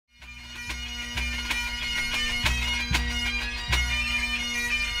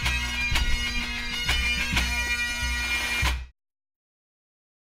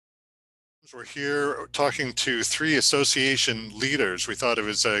As we're here talking to three association leaders, we thought it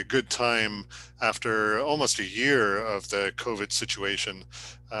was a good time after almost a year of the COVID situation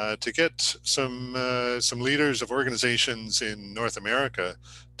to get some leaders of organizations in North America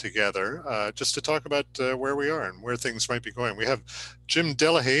together just to talk about where we are and where things might be going. We have Jim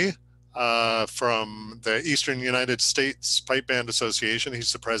Dillahey from the Eastern United States Pipe Band Association.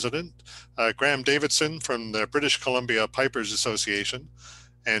 He's the president. Graham Davidson from the British Columbia Pipers Association,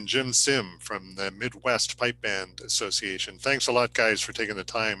 and Jim Sim from the Midwest Pipe Band Association. Thanks a lot, guys, for taking the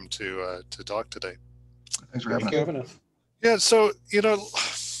time to talk today. Thanks for having us. Yeah, so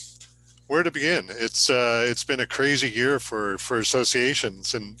where to begin? It's been a crazy year for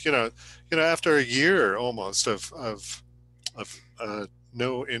associations, and after a year almost of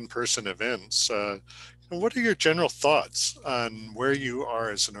no in-person events. What are your general thoughts on where you are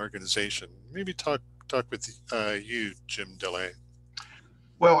as an organization? Maybe talk with you, Jim Dillahey.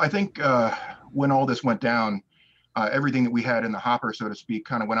 Well, I think when all this went down, everything that we had in the hopper, so to speak,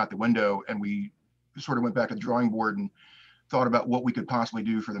 kind of went out the window, and we sort of went back to the drawing board and thought about what we could possibly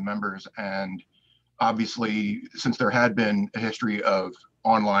do for the members. And obviously, since there had been a history of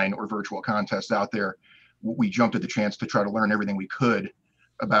online or virtual contests out there, we jumped at the chance to try to learn everything we could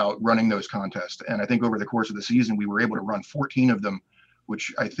about running those contests. And I think over the course of the season, we were able to run 14 of them,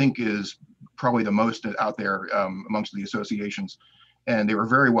 which I think is probably the most out there amongst the associations. And they were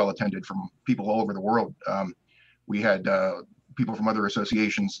very well attended from people all over the world. We had people from other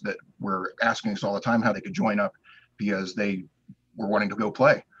associations that were asking us all the time how they could join up because they were wanting to go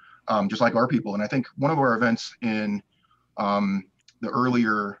play, just like our people. And I think one of our events in the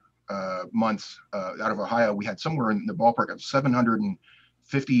earlier months out of Ohio, we had somewhere in the ballpark of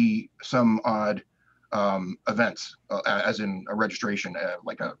 750 some odd events, as in a registration,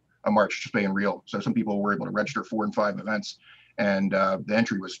 like a March, just being real. So some people were able to register 4 and 5 events. And the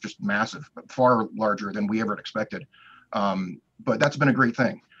entry was just massive, far larger than we ever expected. But that's been a great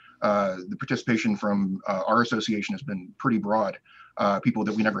thing. The participation from our association has been pretty broad. People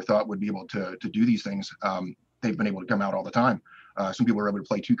that we never thought would be able to do these things, they've been able to come out all the time. Some people are able to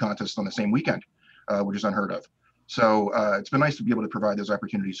play 2 contests on the same weekend, which is unheard of. So it's been nice to be able to provide those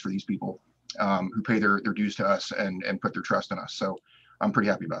opportunities for these people who pay their dues to us and put their trust in us. So I'm pretty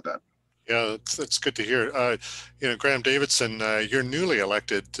happy about that. Yeah, that's good to hear. Graham Davidson, you're newly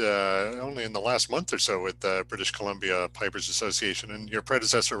elected only in the last month or so with the British Columbia Pipers Association, and your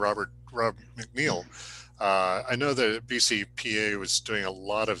predecessor, Rob McNeil. I know the BCPA was doing a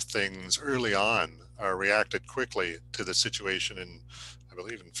lot of things early on, reacted quickly to the situation I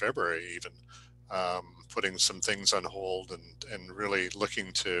believe in February even, putting some things on hold and really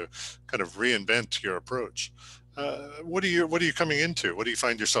looking to kind of reinvent your approach. What are you coming into? What do you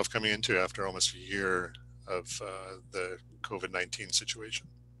find yourself coming into after almost a year of the COVID-19 situation?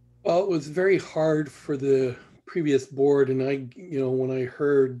 Well, it was very hard for the previous board, and when I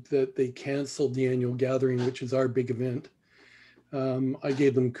heard that they canceled the annual gathering, which is our big event, I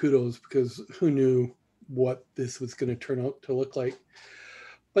gave them kudos because who knew what this was going to turn out to look like.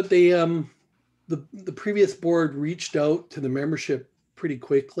 But the previous board reached out to the membership pretty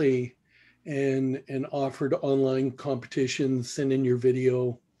quickly and offered online competitions, send in your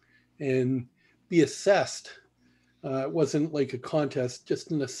video and be assessed. It wasn't like a contest, just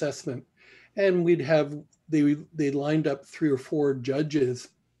an assessment. And they lined up 3 or 4 judges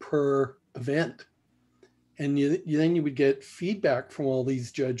per event. And then you would get feedback from all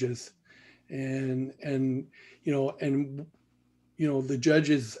these judges. And the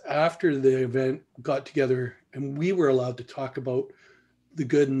judges after the event got together and we were allowed to talk about the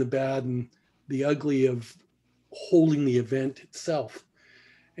good and the bad and the ugly of holding the event itself.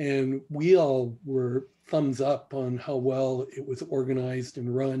 And we all were thumbs up on how well it was organized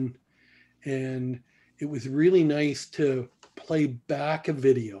and run. And it was really nice to play back a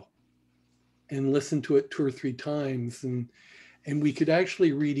video and listen to it 2 or 3 times. And we could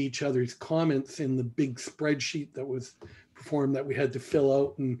actually read each other's comments in the big spreadsheet that was performed that we had to fill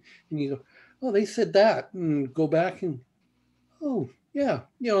out. And you go, oh, they said that, and go back and, oh, yeah,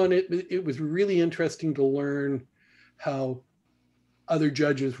 and it was really interesting to learn how other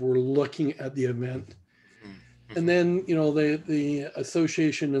judges were looking at the event. Mm-hmm. And then, the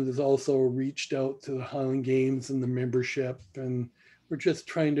association has also reached out to the Highland Games and the membership, and we're just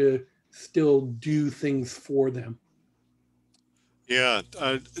trying to still do things for them. Yeah,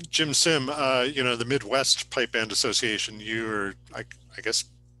 Jim Sim, the Midwest Pipe Band Association, you're, I guess,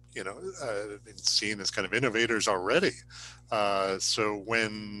 been seen as kind of innovators already. So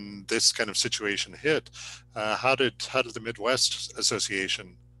when this kind of situation hit, how did the Midwest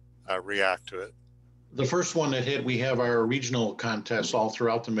Association react to it? The first one that hit, we have our regional contests all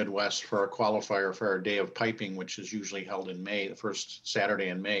throughout the Midwest for our qualifier for our day of piping, which is usually held in May, the first Saturday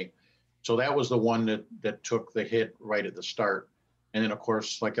in May. So that was the one that took the hit right at the start. And then, of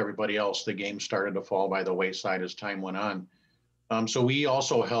course, like everybody else, the game started to fall by the wayside as time went on. So we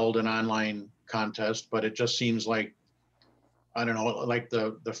also held an online contest, but it just seems like, I don't know, like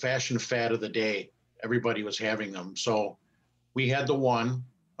the fashion fad of the day. Everybody was having them. So we had the one.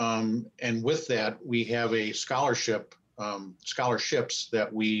 And with that, we have a scholarships that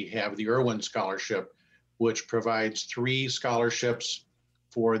we have, the Irwin Scholarship, which provides 3 scholarships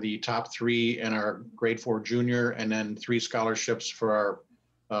for the top 3 in our grade 4 junior, and then 3 scholarships for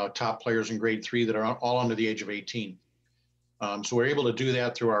our top players in grade 3 that are all under the age of 18. So we're able to do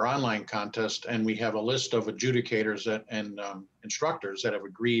that through our online contest, and we have a list of adjudicators and instructors that have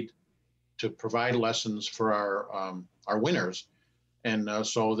agreed to provide lessons for our winners. And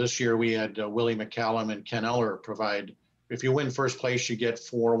so this year we had Willie McCallum and Ken Eller provide. If you win first place, you get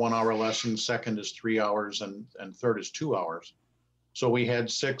 4 1-hour lessons. Second is 3 hours, and third is 2 hours. So we had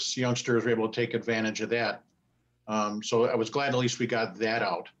 6 youngsters were able to take advantage of that. So I was glad at least we got that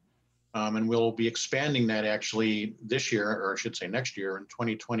out. And we'll be expanding that actually this year, or I should say next year in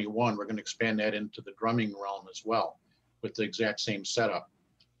 2021. We're going to expand that into the drumming realm as well with the exact same setup.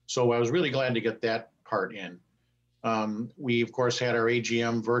 So I was really glad to get that part in. We, of course, had our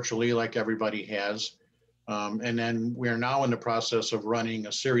AGM virtually like everybody has. And then we are now in the process of running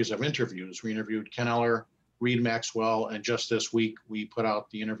a series of interviews. We interviewed Ken Eller, Reed Maxwell, and just this week we put out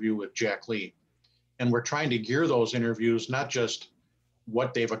the interview with Jack Lee. And we're trying to gear those interviews, not just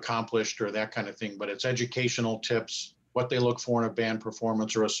what they've accomplished or that kind of thing, but it's educational tips, what they look for in a band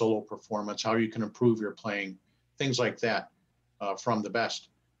performance or a solo performance, how you can improve your playing, things like that from the best.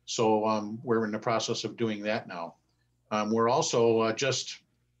 So we're in the process of doing that now. We're also just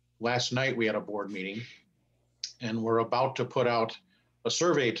last night we had a board meeting, and we're about to put out a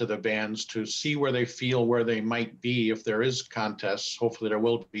survey to the bands to see where they feel where they might be if there is contests. Hopefully there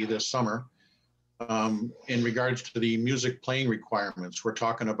will be this summer. In regards to the music playing requirements, we're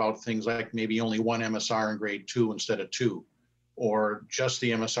talking about things like maybe only 1 MSR in grade 2 instead of 2, or just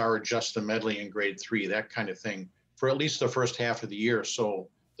the MSR or just the medley in grade 3, that kind of thing, for at least the first half of the year, so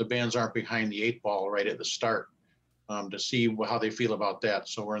the bands aren't behind the 8 ball right at the start, to see how they feel about that.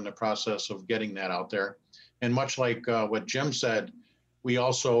 So we're in the process of getting that out there. And much like what Jim said, we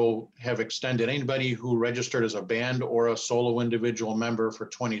also have extended anybody who registered as a band or a solo individual member for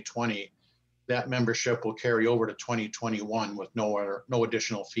 2020, that membership will carry over to 2021 with no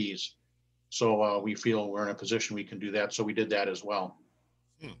additional fees. So we feel we're in a position we can do that. So we did that as well.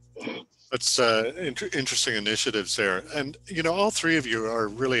 That's interesting initiatives there. And, you know, all 3 of you are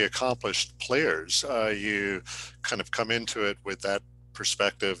really accomplished players. You kind of come into it with that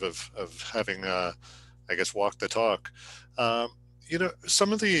perspective of having, I guess, walked the talk. You know,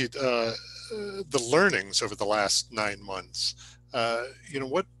 some of the learnings over the last 9 months, you know,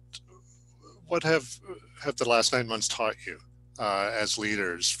 what have the last 9 months taught you as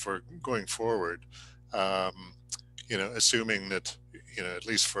leaders for going forward? You know, assuming that, you know, at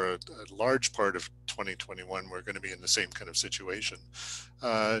least for a large part of 2021, we're going to be in the same kind of situation.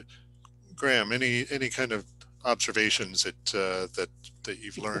 Graham, any kind of observations that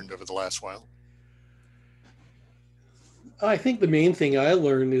you've learned over the last while? I think the main thing I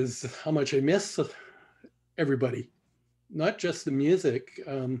learned is how much I miss everybody, not just the music.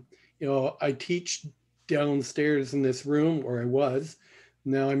 You know, I teach downstairs in this room, or I was.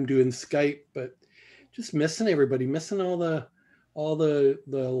 Now I'm doing Skype, but just missing everybody, missing all the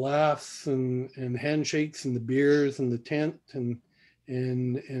laughs and handshakes and the beers and the tent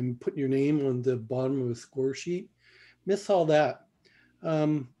and putting your name on the bottom of a score sheet. Miss all that.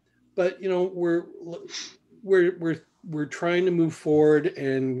 But you know, we're trying to move forward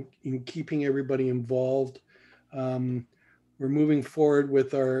and in keeping everybody involved. We're moving forward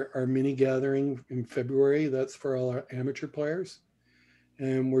with our mini gathering in February. That's for all our amateur players.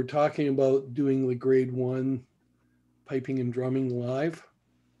 And we're talking about doing the grade 1 piping and drumming live,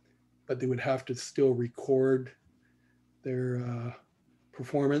 but they would have to still record their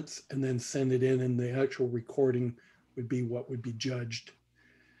performance and then send it in, and the actual recording would be what would be judged.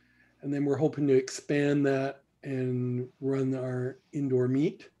 And then we're hoping to expand that and run our indoor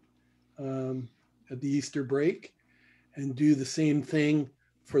meet at the Easter break and do the same thing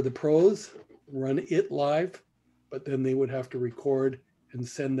for the pros, run it live, but then they would have to record and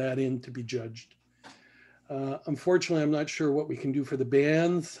send that in to be judged. Unfortunately, I'm not sure what we can do for the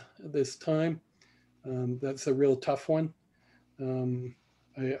bands at this time. That's a real tough one.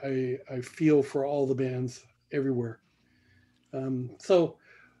 I feel for all the bands everywhere. So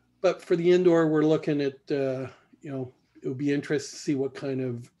But for the indoor, we're looking at, it would be interesting to see what kind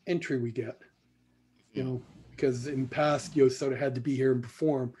of entry we get, because in past, you sort of had to be here and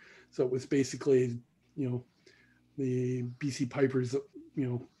perform. So it was basically, the BC Pipers,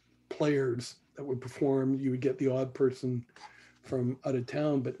 players that would perform. You would get the odd person from out of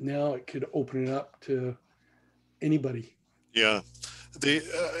town, but now it could open it up to anybody. Yeah.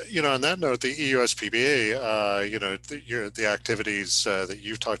 On that note, the EUSPBA, the activities that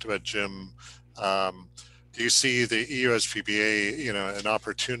you've talked about, Jim, do you see the EUSPBA, an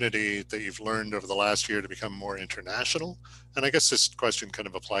opportunity that you've learned over the last year to become more international? And I guess this question kind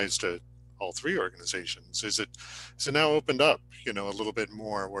of applies to all three organizations. Is it now opened up, a little bit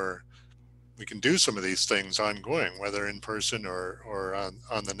more where we can do some of these things ongoing, whether in person or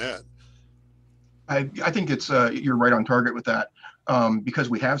on the net? I think it's you're right on target with that, because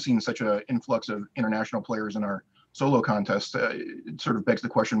we have seen such an influx of international players in our solo contest. It sort of begs the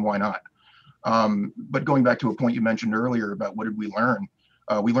question, why not? But going back to a point you mentioned earlier about what did we learn,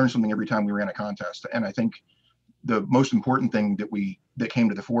 we learned something every time we ran a contest. And I think the most important thing that came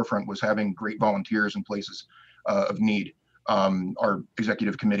to the forefront was having great volunteers in places of need. Our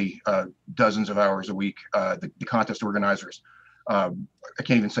executive committee, dozens of hours a week, the contest organizers. I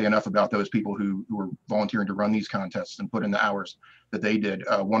can't even say enough about those people who were volunteering to run these contests and put in the hours that they did.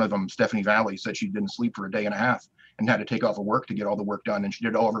 One of them, Stephanie Valley, said she didn't sleep for a day and a half and had to take off of work to get all the work done, and she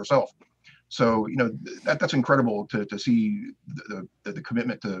did it all of herself. So that's incredible to see the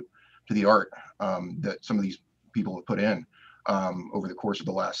commitment to the art that some of these people have put in over the course of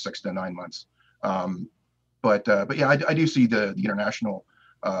the last 6 to 9 months. But yeah, I do see the international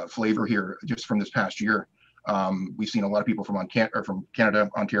flavor here just from this past year. We've seen a lot of people from Canada,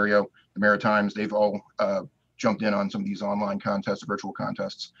 Ontario, the Maritimes. They've all jumped in on some of these online contests, virtual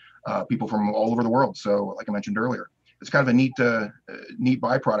contests, people from all over the world. So like I mentioned earlier, it's kind of a neat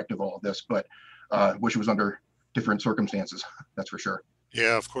byproduct of all of this, but wish it was under different circumstances. That's for sure.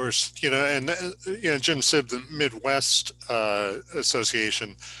 Yeah, of course. And Jim Sibb, the Midwest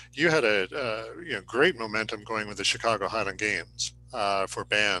Association, you had a great momentum going with the Chicago Highland Games for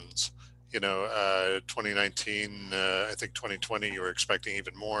bands. 2019, I think 2020, you were expecting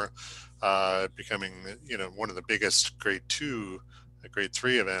even more, becoming, one of the biggest grade 2, grade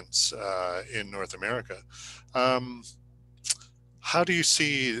 3 events in North America. How do you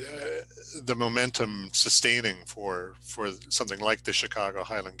see the momentum sustaining for something like the Chicago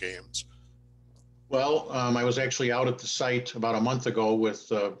Highland Games? Well, I was actually out at the site about a month ago with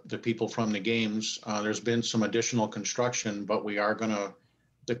the people from the games. There's been some additional construction, but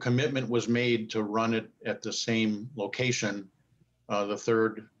the commitment was made to run it at the same location the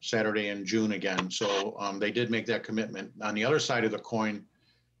third Saturday in June again. So they did make that commitment. On the other side of the coin,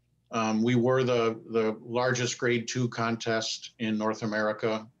 we were the largest grade 2 contest in North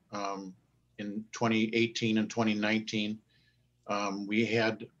America in 2018 and 2019. We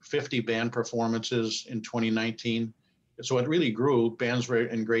had 50 band performances in 2019. So it really grew. Bands were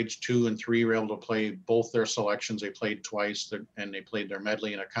in grades 2 and 3 were able to play both their selections. They played twice, and they played their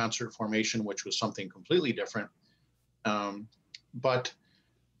medley in a concert formation, which was something completely different. But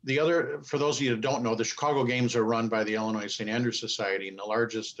for those of you who don't know, the Chicago Games are run by the Illinois St. Andrews Society, and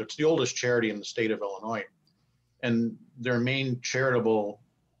it's the oldest charity in the state of Illinois. And their main charitable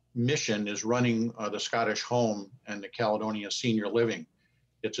mission is running the Scottish Home and the Caledonia Senior Living.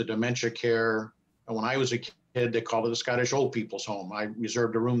 It's a dementia care. When I was a kid, they called it the Scottish Old People's Home. I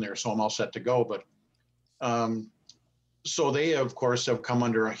reserved a room there, so I'm all set to go. But so they, of course, have come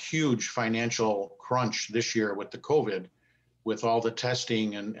under a huge financial crunch this year with the COVID, with all the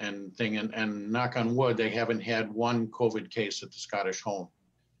testing and knock on wood, they haven't had one COVID case at the Scottish Home.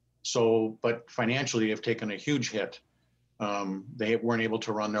 So, but financially, they've taken a huge hit. They weren't able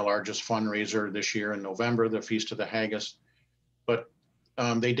to run their largest fundraiser this year in November, the Feast of the Haggis. But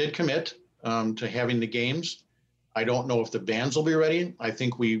they did commit to having the games. I don't know if the bands will be ready. I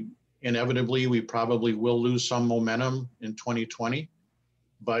think we probably will lose some momentum in 2020.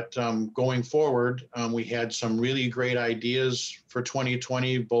 But going forward, we had some really great ideas for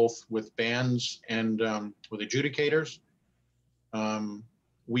 2020, both with bands and with adjudicators.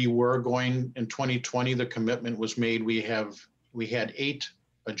 We were going in 2020, the commitment was made. We had 8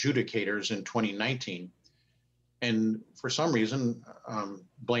 adjudicators in 2019. And for some reason,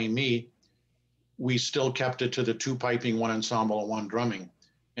 blame me, we still kept it to the 2 piping, 1 ensemble, and 1 drumming.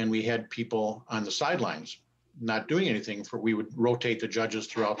 And we had people on the sidelines not doing anything. We would rotate the judges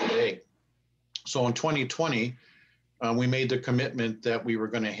throughout the day. So in 2020, we made the commitment that we were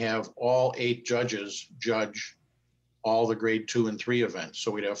going to have all 8 judges judge all the grade 2 and 3 events.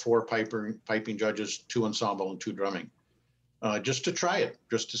 So we'd have 4 piping judges, 2 ensemble, and 2 drumming. just to try it,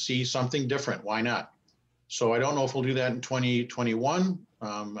 just to see something different. Why not? So I don't know if we'll do that in 2021,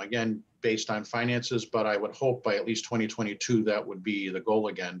 again, based on finances, but I would hope by at least 2022, that would be the goal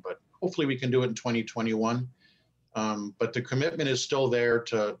again. But hopefully we can do it in 2021. But the commitment is still there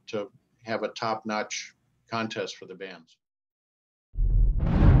to have a top-notch contest for the bands.